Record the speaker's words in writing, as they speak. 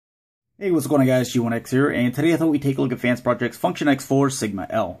Hey, what's going on guys, G1X here, and today I thought we'd take a look at FansProject's Function X4 Sigma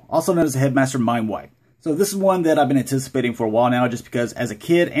L, also known as the Headmaster Mindwipe. So this is one that I've been anticipating for a while now, just because as a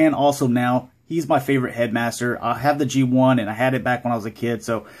kid and also now, he's my favorite Headmaster. I have the G1 and I had it back when I was a kid,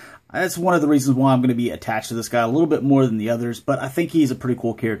 so that's one of the reasons why I'm going to be attached to this guy a little bit more than the others, but I think he's a pretty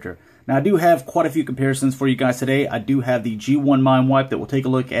cool character. Now, I do have quite a few comparisons for you guys today. I do have the G1 Mindwipe that we'll take a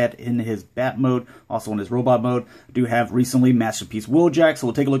look at in his Bat mode, also in his Robot mode. I do have recently Masterpiece Wheeljack, so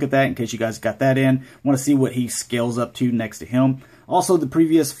we'll take a look at that in case you guys got that in. Want to see what he scales up to next to him. Also, the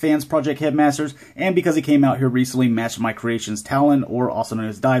previous FansProject Headmasters, and because he came out here recently, Match My Creations Talon, or also known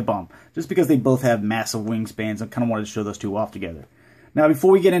as Dive Bomb, just because they both have massive wingspans. I kind of wanted to show those two off together. Now,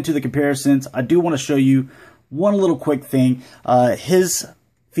 before we get into the comparisons, I do want to show you one little quick thing. His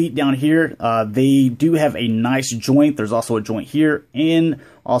feet down here, they do have a nice joint. There's also a joint here and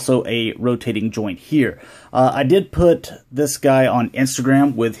also a rotating joint here. I did put this guy on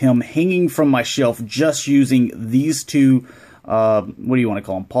Instagram with him hanging from my shelf just using these two, what do you want to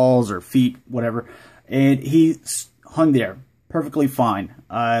call them, paws or feet, whatever. And he hung there perfectly fine.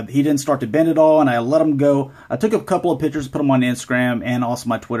 He didn't start to bend at all, and I let him go. I took a couple of pictures, put them on Instagram and also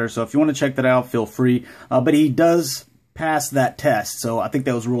my Twitter, so if you want to check that out, feel free. But he does pass that test, so I think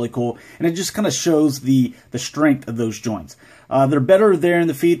that was really cool, and it just kind of shows the strength of those joints. They're better there in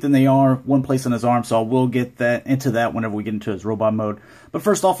the feet than they are one place on his arm, so I will get into that whenever we get into his robot mode. But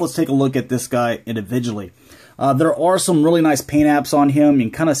first off, let's take a look at this guy individually. There are some really nice paint apps on him. You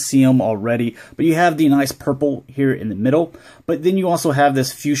can kind of see them already, but you have the nice purple here in the middle, but then you also have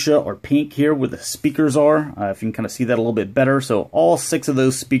this fuchsia or pink here where the speakers are, if you can kind of see that a little bit better. So all 6 of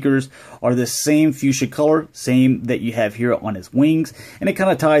those speakers are the same fuchsia color, same that you have here on his wings, and it kind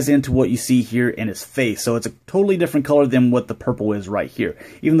of ties into what you see here in his face. So it's a totally different color than what the purple is right here,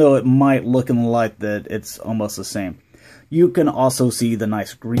 even though it might look in the light that it's almost the same. You can also see the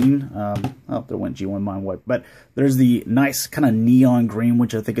nice green. Oh, there went G1 Mindwipe. But there's the nice kind of neon green,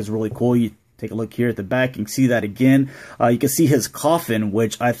 which I think is really cool. You take a look here at the back, you can see that again. You can see his coffin,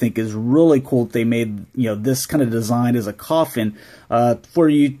 which I think is really cool that they made, this kind of design as a coffin for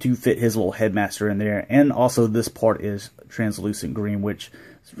you to fit his little Headmaster in there. And also this part is translucent green, which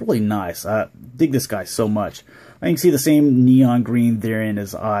is really nice. I dig this guy so much. I can see the same neon green there in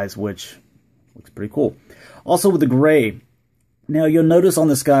his eyes, which looks pretty cool. Also with the gray, now you'll notice on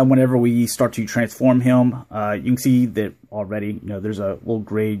this guy whenever we start to transform him, you can see that already, there's a little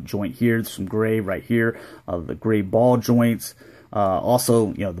gray joint here, there's some gray right here, the gray ball joints,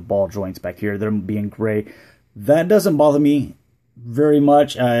 also, the ball joints back here, they're being gray. That doesn't bother me very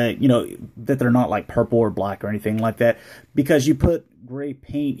much, that they're not like purple or black or anything like that, because you put gray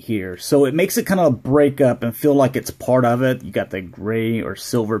paint here, so it makes it kind of break up and feel like it's part of it. You got the gray or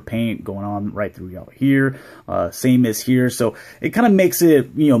silver paint going on right through here, same as here, so it kind of makes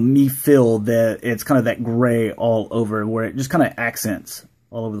it, me feel that it's kind of that gray all over, where it just kind of accents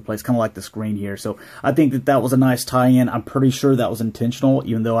all over the place, kind of like this green here. So I think that that was a nice tie-in. I'm pretty sure that was intentional,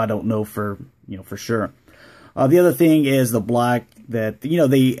 even though I don't know for for sure. The other thing is the black that,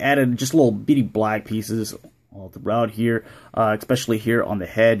 they added just little bitty black pieces all throughout here, especially here on the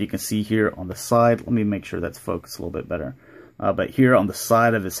head. You can see here on the side. Let me make sure that's focused a little bit better. But here on the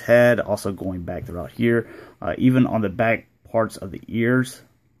side of his head, also going back throughout here, even on the back parts of the ears.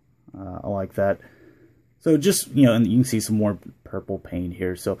 I like that. So just, and you can see some more purple paint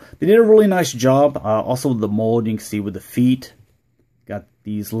here. So they did a really nice job. Also the mold, you can see with the feet. Got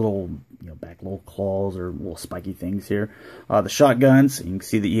these little, back little claws or little spiky things here. The shotguns, you can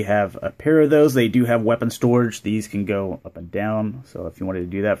see that you have a pair of those. They do have weapon storage. These can go up and down, so if you wanted to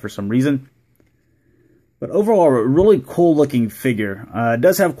do that for some reason. But overall, a really cool looking figure. It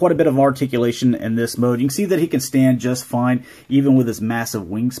does have quite a bit of articulation in this mode. You can see that he can stand just fine, even with his massive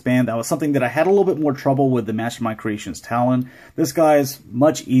wingspan. That was something that I had a little bit more trouble with the Match My Creations Talon. This guy is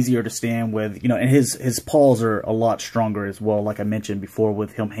much easier to stand with, and his paws are a lot stronger as well, like I mentioned before,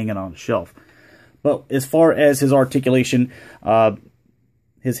 with him hanging on the shelf. But as far as his articulation,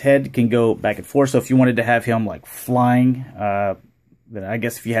 his head can go back and forth. So if you wanted to have him like flying, then I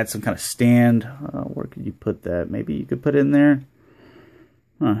guess if you had some kind of stand, where could you put that? Maybe you could put it in there.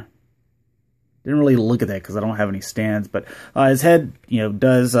 Huh. Didn't really look at that because I don't have any stands. But his head,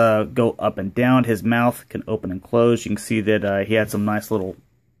 does go up and down. His mouth can open and close. You can see that he had some nice little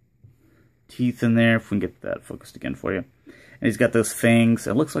teeth in there. If we can get that focused again for you. And he's got those fangs.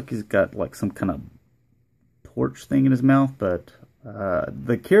 It looks like he's got like some kind of torch thing in his mouth, but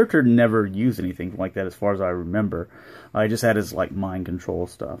the character never used anything like that as far as I remember. He just had his like mind control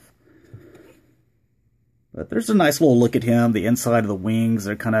stuff. But overall, a really cool looking figure. Does have quite a bit of articulation in this mode. You can see that he can stand just fine, even with his massive wingspan. That was something that I had a little bit more trouble with the Match My Creations Talon. This guy is much easier to stand with, and his articulation, But there's a nice little look at him. The inside of the wings,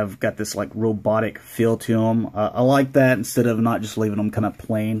 they're kind of got this like robotic feel to them. I like that instead of not just leaving them kind of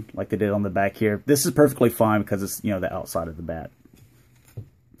plain like they did on the back here. This is perfectly fine because it's, you know, the outside of the bat.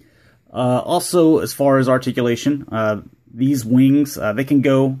 Also, as far as articulation, these wings, they can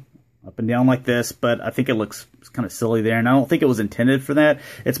go up and down like this, but I think it looks kind of silly there, and I don't think it was intended for that.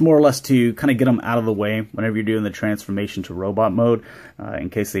 It's more or less to kind of get them out of the way whenever you're doing the transformation to robot mode, in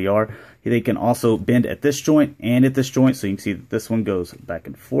case they are. They can also bend at this joint and at this joint, so you can see that this one goes back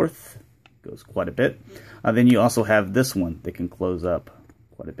and forth, goes quite a bit. Then you also have this one that can close up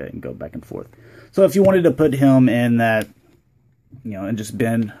quite a bit and go back and forth. So if you wanted to put him in that, you know, and just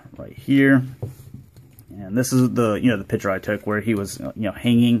bend right here, and this is the, you know, the picture I took where he was, you know,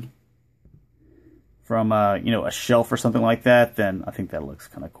 hanging from, you know, a shelf or something like that, then I think that looks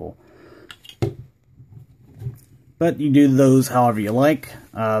kind of cool. But you do those however you like.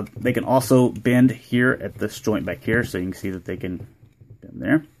 They can also bend here at this joint back here, so you can see that they can bend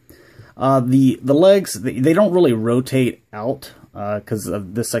there. The legs, they don't really rotate out because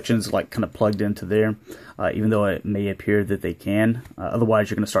of this section is like kind of plugged into there, even though it may appear that they can. Otherwise,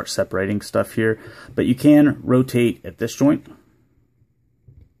 you're going to start separating stuff here. But you can rotate at this joint.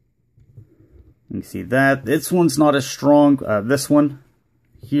 You can see that. This one's not as strong. This one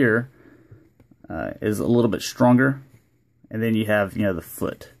here is a little bit stronger. And then you have, you know, the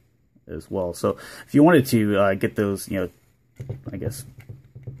foot as well. So if you wanted to get those, you know, I guess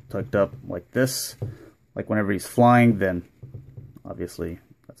tucked up like this, like whenever he's flying, then obviously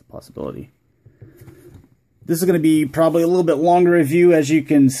that's a possibility. This is going to be probably a little bit longer review, as you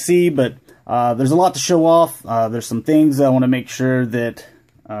can see, but there's a lot to show off. There's some things I want to make sure that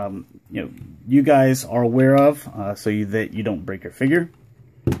you know, you guys are aware of, so that you don't break your figure.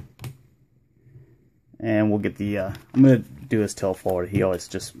 And we'll get the, I'm going to do his tail forward. He always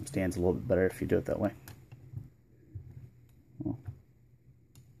just stands a little bit better if you do it that way. Well,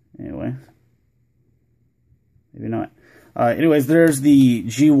 anyway, maybe not. Anyways, there's the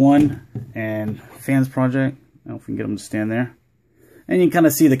G1 and FansProject. I don't know if we can get them to stand there. And you can kind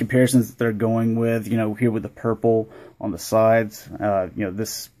of see the comparisons that they're going with, you know, here with the purple on the sides. You know,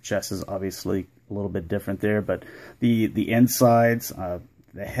 this chest is obviously a little bit different there, but the insides,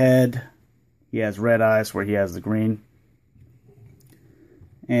 the head, he has red eyes where he has the green.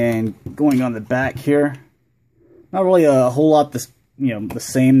 And going on the back here, not really a whole lot this, you know, the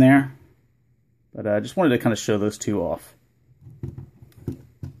same there, but I just wanted to kind of show those two off.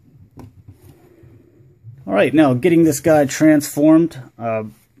 All right, now getting this guy transformed,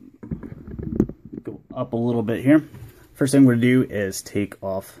 go up a little bit here. First thing we're going to do is take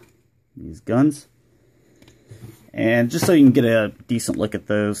off these guns. And just so you can get a decent look at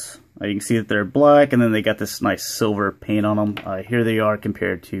those, you can see that they're black and then they got this nice silver paint on them. Here they are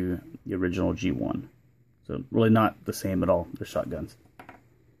compared to the original G1. So really not the same at all, they're shotguns.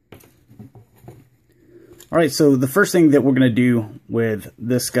 All right, so the first thing that we're going to do with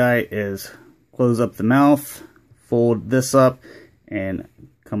this guy is close up the mouth, fold this up, and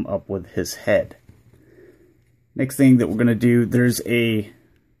come up with his head. Next thing that we're going to do, there's a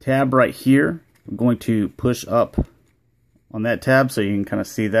tab right here. I'm going to push up on that tab so you can kind of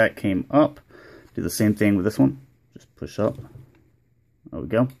see that came up. Do the same thing with this one. Just push up. There we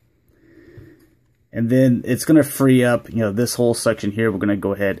go. And then it's going to free up, you know, this whole section here. We're going to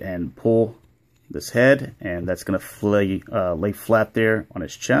go ahead and pull this head, and that's going to lay flat there on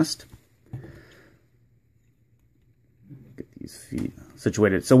his chest. Get these feet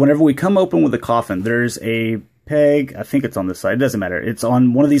situated. So whenever we come open with the coffin, there's a peg. I think it's on this side. It doesn't matter. It's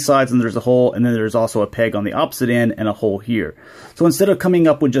on one of these sides, and there's a hole, and then there's also a peg on the opposite end and a hole here. So instead of coming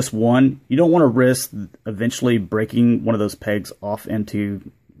up with just one, you don't want to risk eventually breaking one of those pegs off into,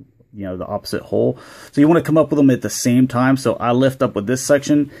 you know, the opposite hole. So you want to come up with them at the same time. So I lift up with this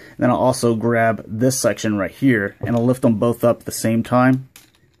section, and then I'll also grab this section right here, and I'll lift them both up at the same time.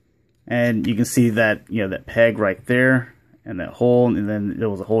 And you can see that, you know, that peg right there, and that hole, and then there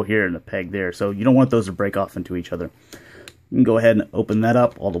was a hole here and a peg there. So you don't want those to break off into each other. You can go ahead and open that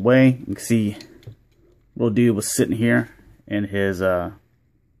up all the way. You can see little dude was sitting here in his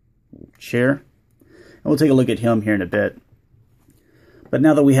chair. And we'll take a look at him here in a bit. But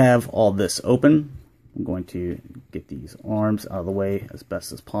now that we have all this open, I'm going to get these arms out of the way as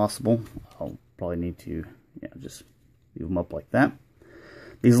best as possible. I'll probably need to, yeah, just leave them up like that.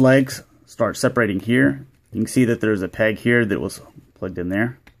 These legs start separating here. You can see that there's a peg here that was plugged in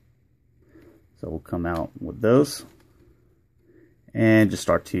there. So we'll come out with those and just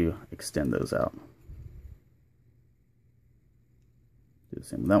start to extend those out. Do the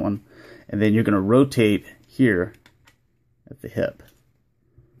same with that one. And then you're going to rotate here at the hip.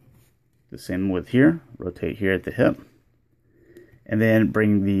 The same with here, rotate here at the hip. And then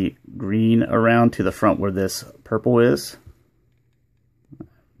bring the green around to the front where this purple is.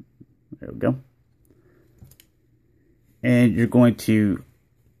 There we go. And you're going to,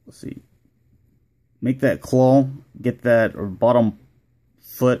 let's see, make that claw, get that or bottom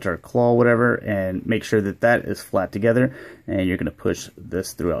foot or claw, whatever, and make sure that that is flat together. And you're going to push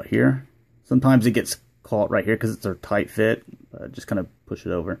this throughout here. Sometimes it gets caught right here because it's a tight fit. Just kind of push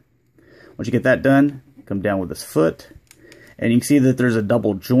it over. Once you get that done, come down with this foot. And you can see that there's a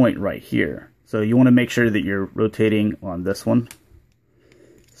double joint right here. So you want to make sure that you're rotating on this one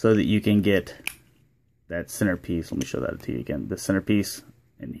so that you can get that centerpiece. Let me show that to you again. The centerpiece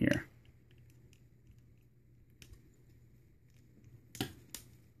in here. There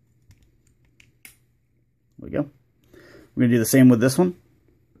we go. We're going to do the same with this one.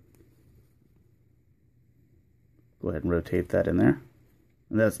 Go ahead and rotate that in there.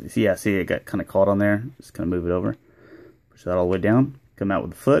 And that's, yeah, see it got kind of caught on there. Just kind of move it over. Push that all the way down. Come out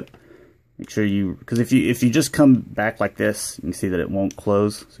with the foot. Make sure you, because if you just come back like this, you can see that it won't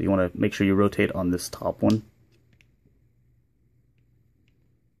close. So you want to make sure you rotate on this top one.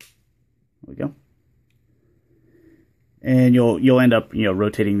 There we go. And you'll end up, you know,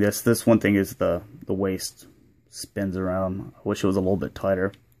 rotating this. This one thing is the waist spins around. I wish it was a little bit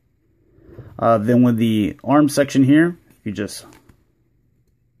tighter. Then with the arm section here, you just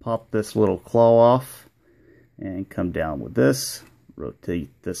pop this little claw off and come down with this. Rotate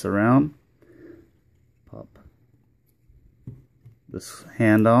this around. Pop this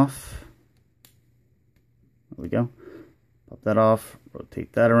hand off. There we go. Pop that off.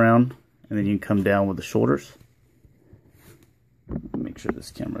 Rotate that around. And then you can come down with the shoulders. Make sure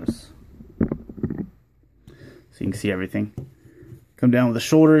this camera's so you can see everything. Come down with the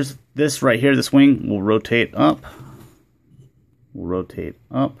shoulders. This right here, this wing, will rotate up. We'll rotate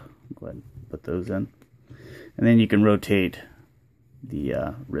up. Go ahead and put those in. And then you can rotate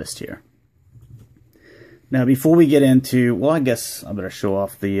the wrist here. Now before we get into, well, I guess I better show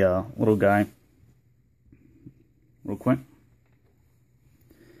off the little guy real quick.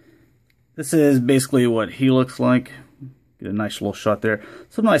 This is basically what he looks like. Get a nice little shot there.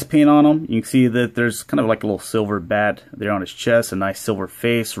 Some nice paint on him. You can see that there's kind of like a little silver bat there on his chest, a nice silver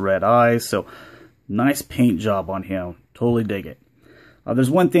face, red eyes. So nice paint job on him. Totally dig it. There's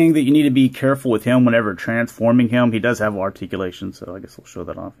one thing that you need to be careful with him whenever transforming him. He does have articulation, so I guess we'll show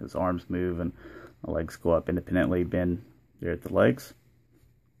that off. His arms move and the legs go up independently, bend there at the legs.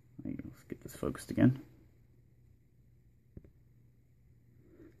 Let's get this focused again.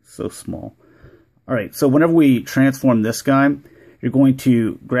 So small. Alright, so whenever we transform this guy, you're going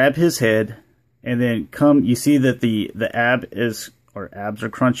to grab his head and then come, you see that the abs are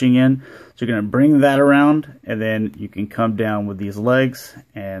crunching in. So you're going to bring that around and then you can come down with these legs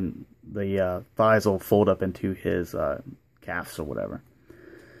and the thighs will fold up into his calves or whatever.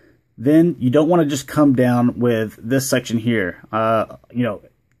 Then you don't want to just come down with this section here. You know,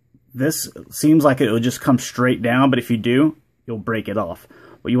 this seems like it will just come straight down, but if you do, you'll break it off.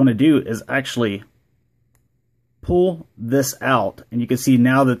 What you want to do is actually pull this out, and you can see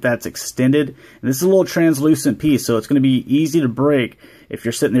now that that's extended. And this is a little translucent piece, so it's going to be easy to break if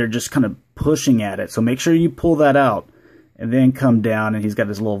you're sitting there just kind of pushing at it. So make sure you pull that out and then come down, and he's got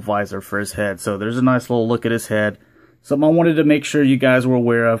his little visor for his head. So there's a nice little look at his head. Something I wanted to make sure you guys were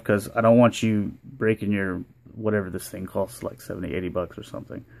aware of, because I don't want you breaking your, whatever this thing costs, like 70, 80 bucks or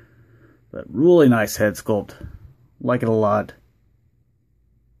something. But really nice head sculpt. Like it a lot.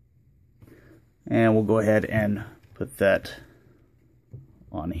 And we'll go ahead and put that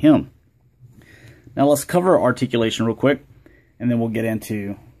on him. Now let's cover articulation real quick, and then we'll get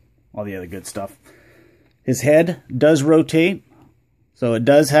into all the other good stuff. His head does rotate, so it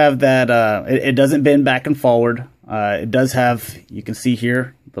does have that, it doesn't bend back and forward. It does have, you can see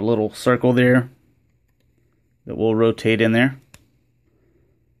here, the little circle there that will rotate in there.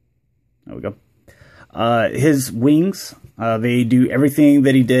 There we go. His wings, they do everything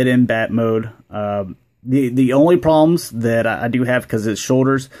that he did in bat mode. The only problems that I do have, because his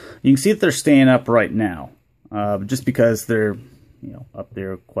shoulders, you can see that they're staying up right now, just because they're, you know, up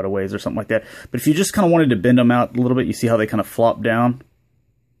there quite a ways or something like that. But if you just kind of wanted to bend them out a little bit, you see how they kind of flop down.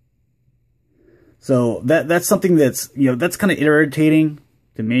 So that's something that's, you know, that's kind of irritating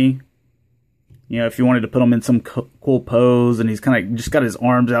to me. You know, if you wanted to put him in some cool pose, and he's kind of just got his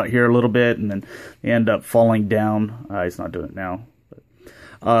arms out here a little bit, and then they end up falling down. He's not doing it now.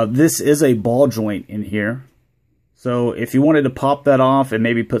 But, this is a ball joint in here. So if you wanted to pop that off and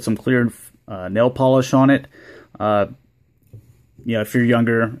maybe put some clear nail polish on it, you know, if you're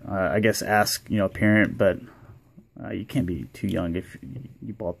younger, I guess ask, you know, a parent, but You can't be too young if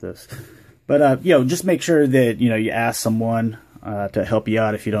you bought this. But, you know, just make sure that, you know, you ask someone to help you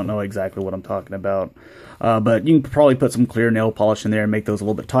out if you don't know exactly what I'm talking about. But you can probably put some clear nail polish in there and make those a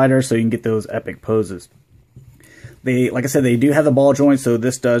little bit tighter so you can get those epic poses. Like I said, they do have the ball joint, so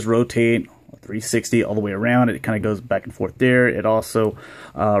this does rotate 360 all the way around. It kind of goes back and forth there. It also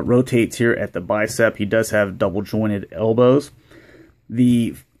rotates here at the bicep. He does have double jointed elbows.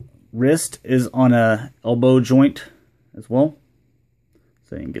 The wrist is on a elbow joint as well,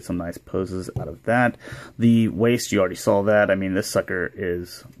 so you can get some nice poses out of that. The waist, you already saw that. I mean, this sucker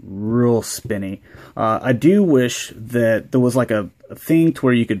is real spinny. I do wish that there was like a thing to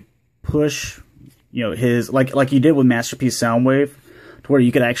where you could push, you know, his, like you did with Masterpiece Soundwave, to where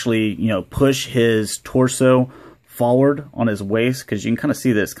you could actually, you know, push his torso forward on his waist, because you can kind of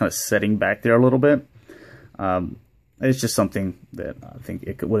see this kind of setting back there a little bit. It's just something that I think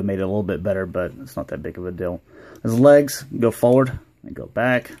it would have made it a little bit better, but it's not that big of a deal. His legs go forward and go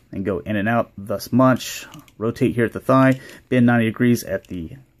back and go in and out thus much. Rotate here at the thigh, bend 90 degrees at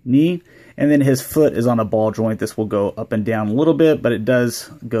the knee, and then his foot is on a ball joint. This will go up and down a little bit, but it does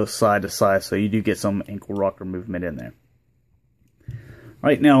go side to side, so you do get some ankle rocker movement in there. All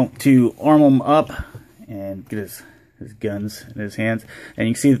right, now to arm him up and get his guns in his hands, and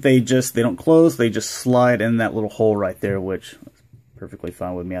you can see that they don't close, they just slide in that little hole right there, which is perfectly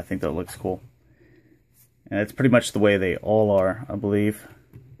fine with me. I think that looks cool, and it's pretty much the way they all are, I believe,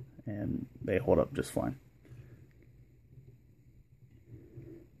 and they hold up just fine.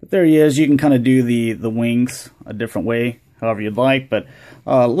 But there he is. You can kind of do the wings a different way, however you'd like, but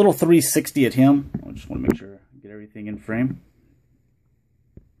a little 360 at him. I just want to make sure I get everything in frame.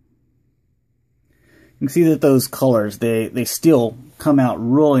 You can see that those colors, they still come out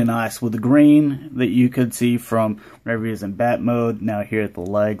really nice with the green that you could see from whenever he was in bat mode. Now here at the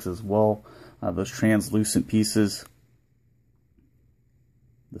legs as well, those translucent pieces.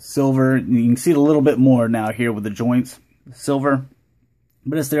 The silver, you can see it a little bit more now here with the joints, the silver.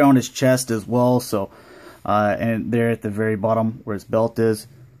 But it's there on his chest as well, so and there at the very bottom where his belt is.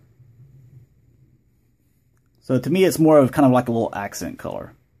 So to me it's more of kind of like a little accent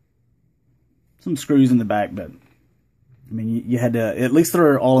color. Some screws in the back, but I mean, you had to, at least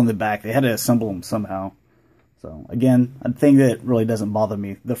they're all in the back. They had to assemble them somehow. So again, a thing that really doesn't bother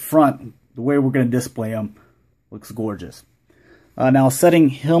me. The front, the way we're going to display them, looks gorgeous. Now setting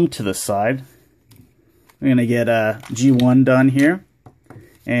him to the side, we're going to get G1 done here.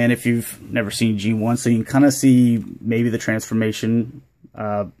 And if you've never seen G1, so you can kind of see maybe the transformation.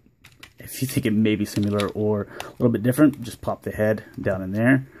 If you think it may be similar or a little bit different, just pop the head down in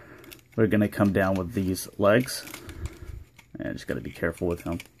there. We're going to come down with these legs. And just got to be careful with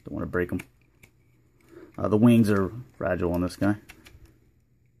him. Don't want to break them. The wings are fragile on this guy.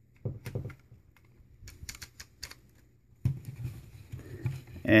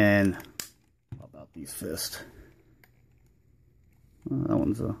 And how about these fists? That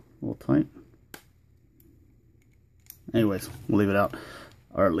one's a little tight. Anyways, we'll leave it out.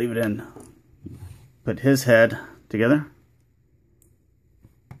 Or leave it in. Put his head together.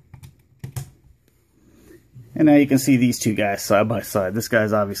 And now you can see these two guys side by side. This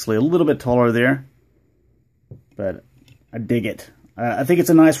guy's obviously a little bit taller there, but I dig it. I think it's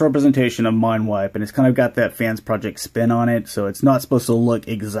a nice representation of Mindwipe, and it's kind of got that FansProject spin on it, so it's not supposed to look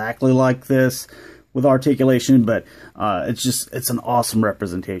exactly like this with articulation, but it's an awesome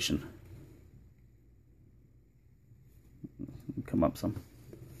representation. Come up some.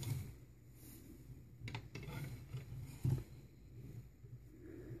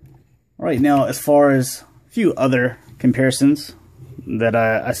 All right, now as far as few other comparisons that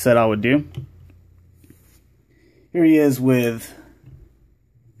I said I would do. Here he is with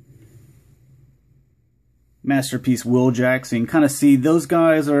Masterpiece Wheeljack, so you can kind of see those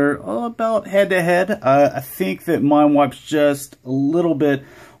guys are about head to head. I think that Mindwipe's just a little bit,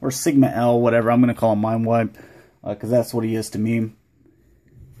 or Sigma L, whatever, I'm going to call him Mindwipe, because that's what he is to me.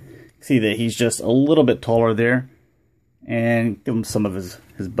 See that he's just a little bit taller there, and give him some of his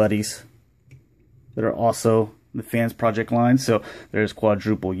buddies that are also the FansProject line. So there's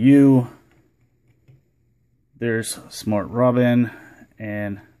Quadruple U, there's Smart Robin,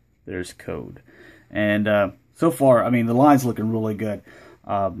 and there's Code. And so far, I mean, the line's looking really good.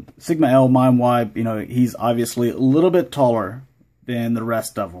 Sigma L Mindwipe, you know, he's obviously a little bit taller than the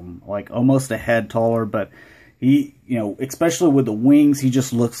rest of them, like almost a head taller, but he, you know, especially with the wings, he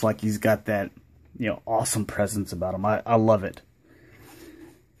just looks like he's got that, you know, awesome presence about him. I love it.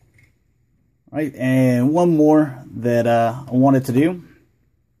 All right, and one more that I wanted to do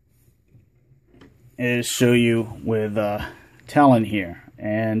is show you with Talon here.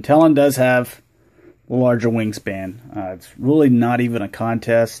 And Talon does have larger wingspan. It's really not even a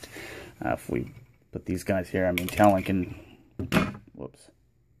contest. If we put these guys here, I mean, Talon can, whoops,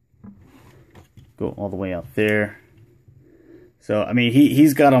 go all the way out there. So I mean,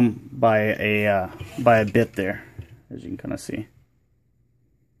 he's got him by a bit there, as you can kind of see.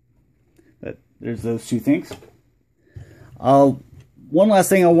 But there's those two things. One last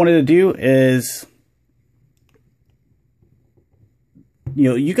thing I wanted to do is,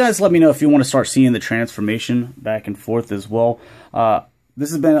 you guys let me know if you want to start seeing the transformation back and forth as well. This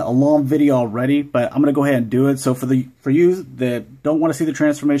has been a long video already, but I'm going to go ahead and do it. So for you that don't want to see the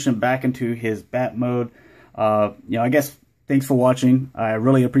transformation back into his bat mode, I guess thanks for watching. I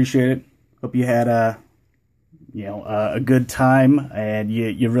really appreciate it. Hope you had a good time and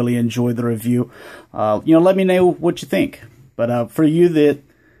you really enjoyed the review. Let me know what you think. But for you that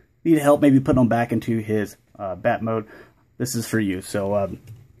need help maybe putting him back into his bat mode, this is for you. So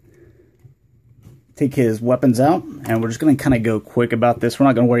take his weapons out, and we're just going to kind of go quick about this. We're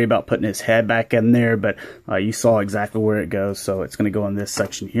not going to worry about putting his head back in there, but you saw exactly where it goes, so it's going to go in this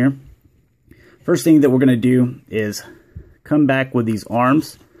section here. First thing that we're going to do is come back with these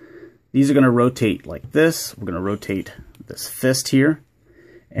arms. These are going to rotate like this. We're going to rotate this fist here,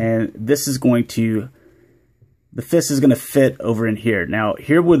 and this is going to, the fist is going to fit over in here. Now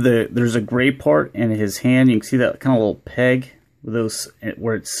here with there's a gray part in his hand. You can see that kind of little peg with those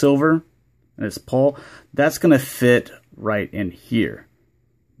where it's silver and his paw. That's going to fit right in here.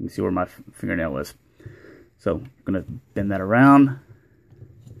 You can see where my fingernail is. So I'm going to bend that around,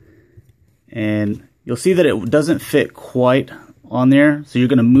 and you'll see that it doesn't fit quite on there. So you're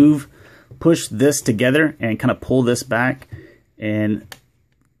going to push this together and kind of pull this back, and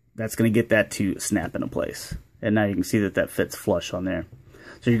that's going to get that to snap into place. And now you can see that that fits flush on there.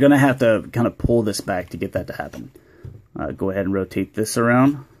 So you're going to have to kind of pull this back to get that to happen. Go ahead and rotate this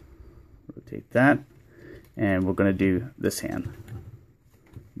around. Rotate that. And we're going to do this hand.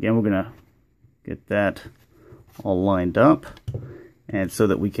 Again, we're going to get that all lined up. And so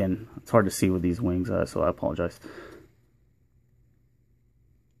that we can, it's hard to see with these wings, so I apologize.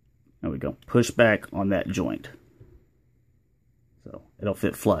 There we go. Push back on that joint. So it'll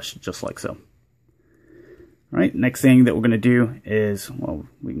fit flush, just like so. All right, next thing that we're going to do is, well,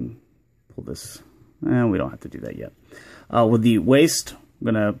 we can pull this. We don't have to do that yet. With the waist,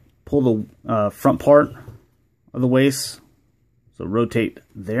 I'm going to pull the front part of the waist. So rotate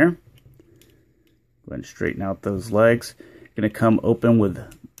there. Go ahead and straighten out those legs. Going to come open with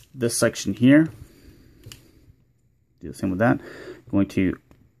this section here. Do the same with that. Going to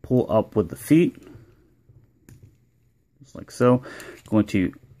pull up with the feet, just like so. Going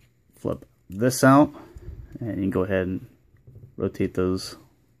to flip this out. And you can go ahead and rotate those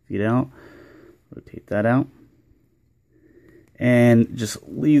feet out, rotate that out, and just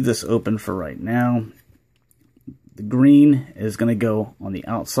leave this open for right now. The green is going to go on the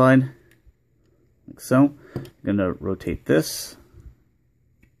outside, like so. I'm going to rotate this,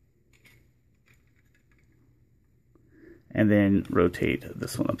 and then rotate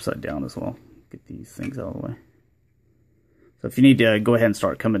this one upside down as well. Get these things out of the way. So if you need to go ahead and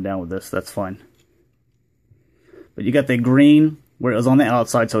start coming down with this, that's fine. But you got the green where it was on the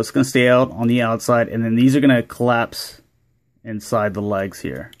outside, so it's going to stay out on the outside, and then these are going to collapse inside the legs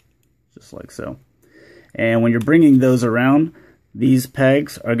here, just like so. And when you're bringing those around, these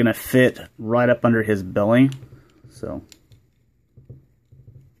pegs are going to fit right up under his belly. So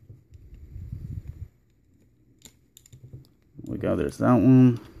there we go, there's that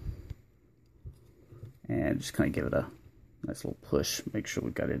one. And just kind of give it a nice little push, make sure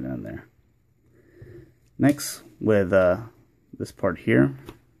we got it in there. Next, with this part here,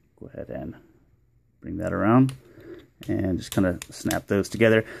 go ahead and bring that around and just kind of snap those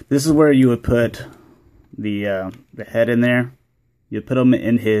together. This is where you would put the head in there. You put him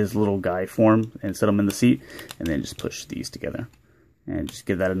in his little guy form and set him in the seat, and then just push these together. And just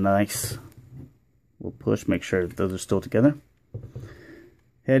give that a nice little push, make sure those are still together.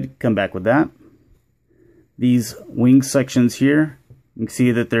 Head, come back with that. These wing sections here, you can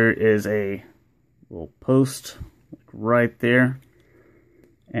see that there is a little post right there,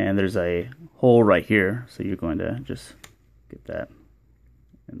 and there's a hole right here, so you're going to just get that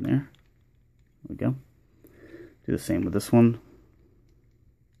in there. There we go. Do the same with this one.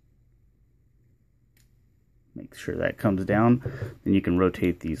 Make sure that comes down. Then you can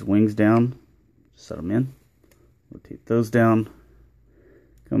rotate these wings down, set them in, rotate those down,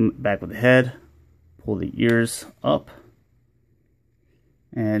 come back with the head, pull the ears up,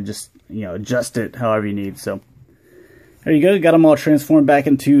 and just, adjust it however you need. So there you go. Got them all transformed back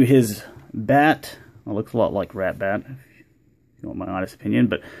into his bat. It looks a lot like Rat Bat, you want my honest opinion.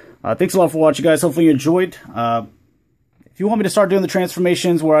 But thanks a lot for watching, guys. Hopefully you enjoyed. If you want me to start doing the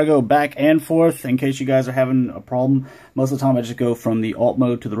transformations where I go back and forth, in case you guys are having a problem, most of the time I just go from the alt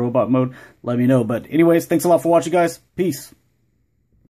mode to the robot mode, let me know. But anyways, thanks a lot for watching, guys. Peace.